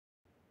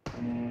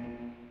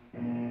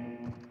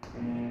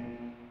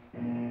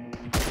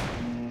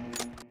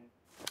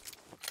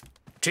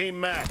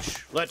Team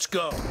match. Let's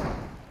go.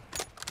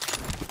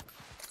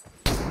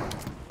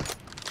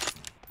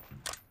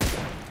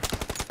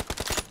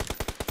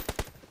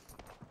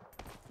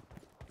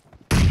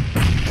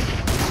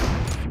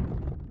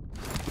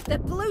 The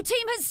blue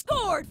team has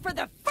scored for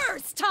the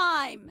first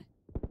time!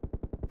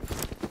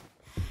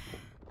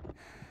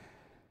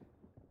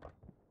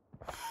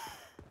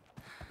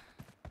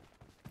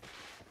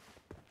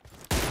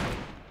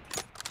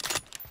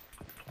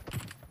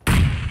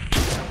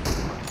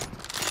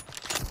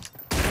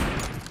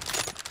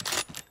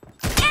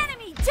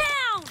 Enemy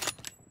down!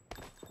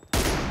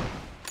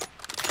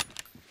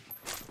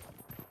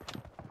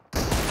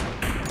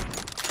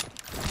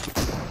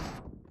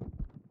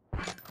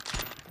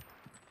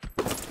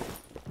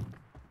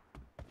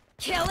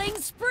 Killing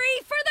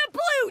spree for the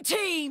blue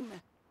team!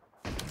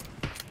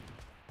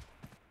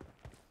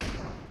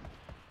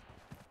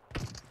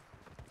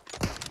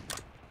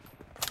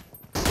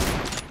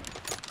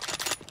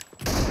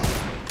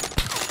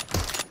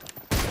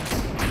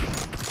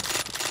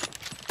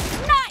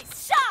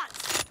 Nice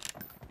shots!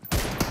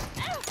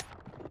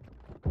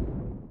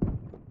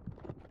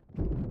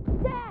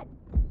 Dead!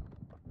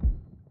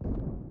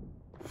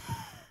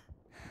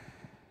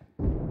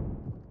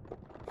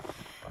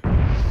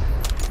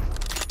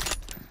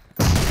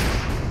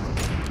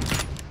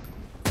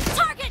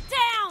 Target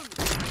down!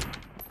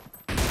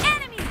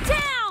 Enemy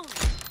down!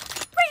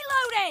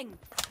 Reloading!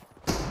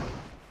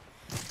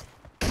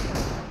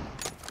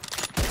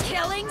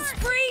 Killing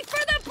spree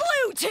for the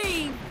blue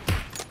team!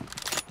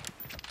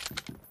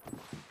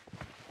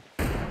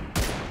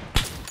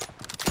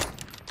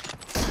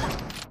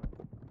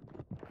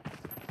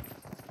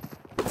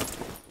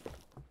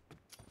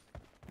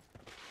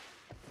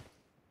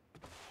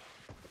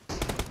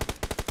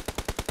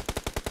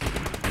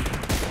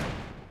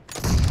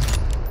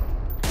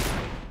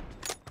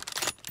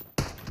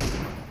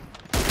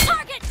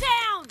 Target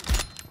down!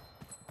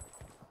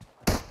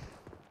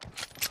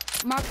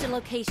 Marked a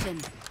location.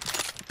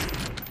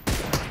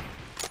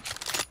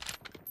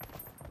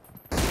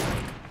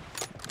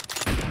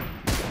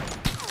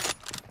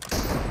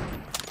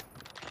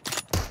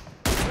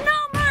 No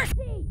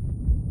mercy!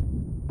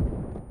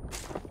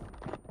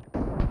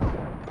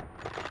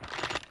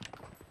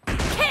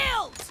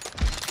 Killed!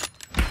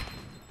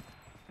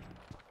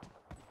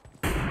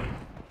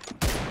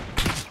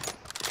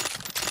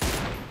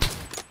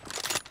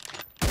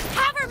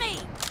 Cover me!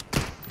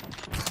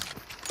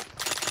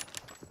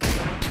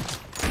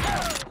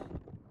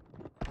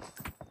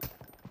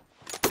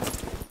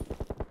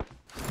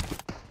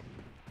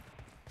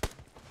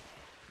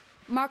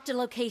 Marked a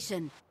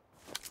location.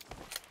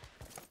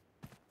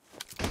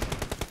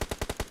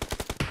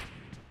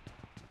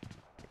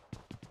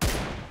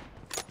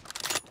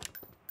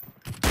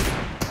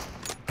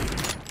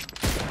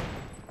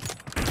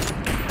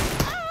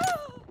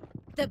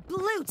 The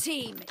blue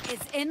team is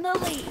in the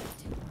lead.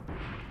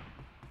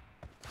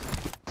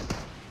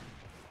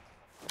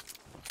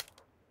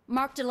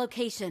 Marked a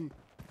location.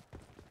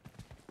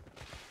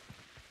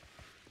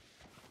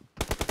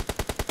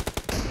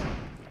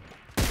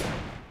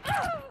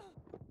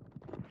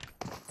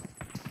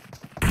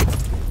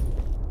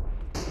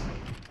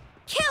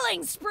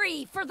 Killing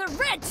spree for the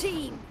red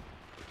team!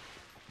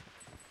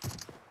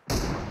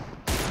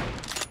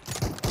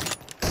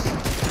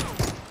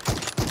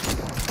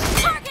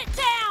 Target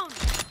down!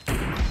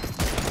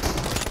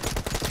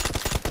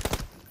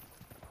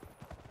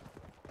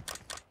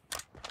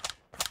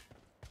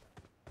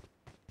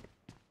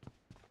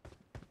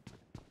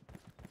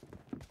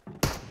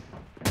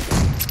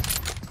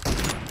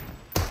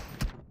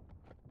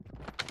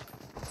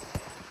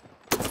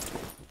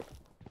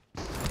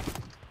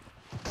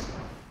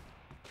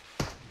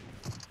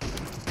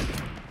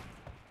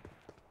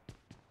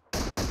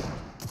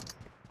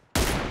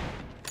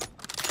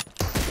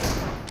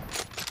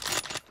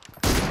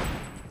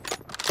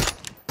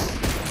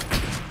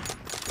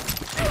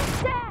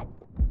 Dead!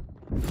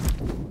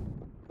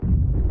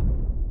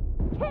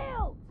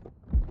 Killed!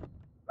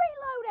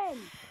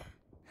 Reloading!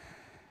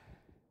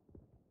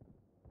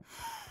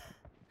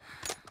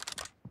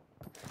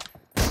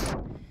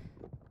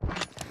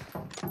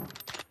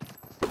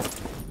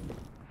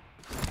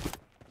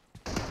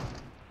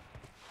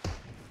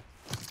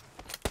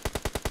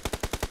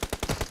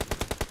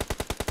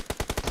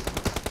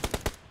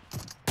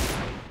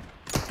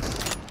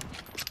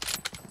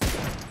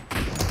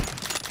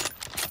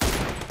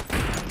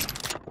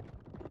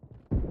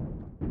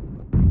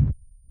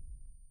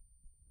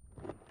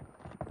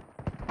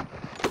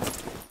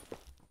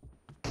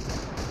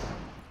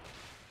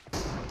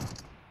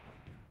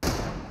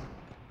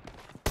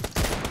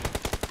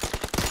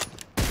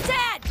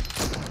 Dead!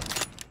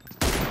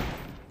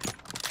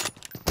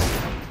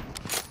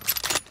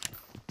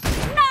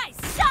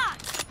 Nice shot!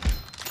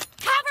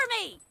 Cover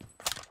me!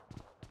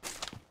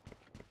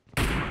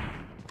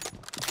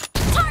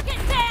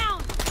 Target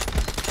down!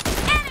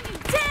 Enemy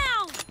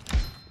down!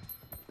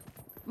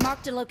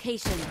 Marked a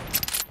location.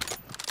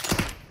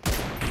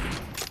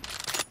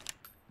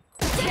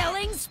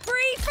 Killing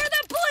spree for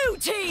the blue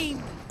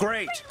team!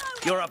 Great. Reloading!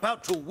 You're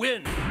about to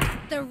win.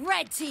 The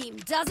red team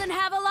doesn't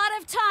have a lot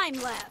of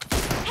time left.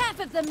 Half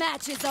of the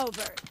match is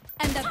over,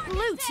 and the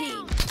blue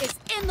team is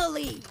in the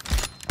lead.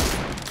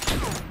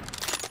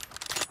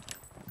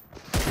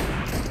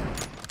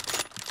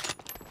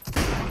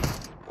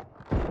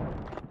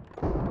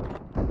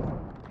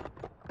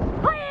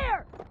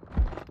 Clear!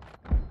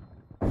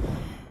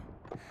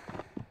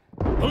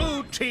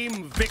 Blue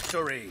team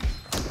victory.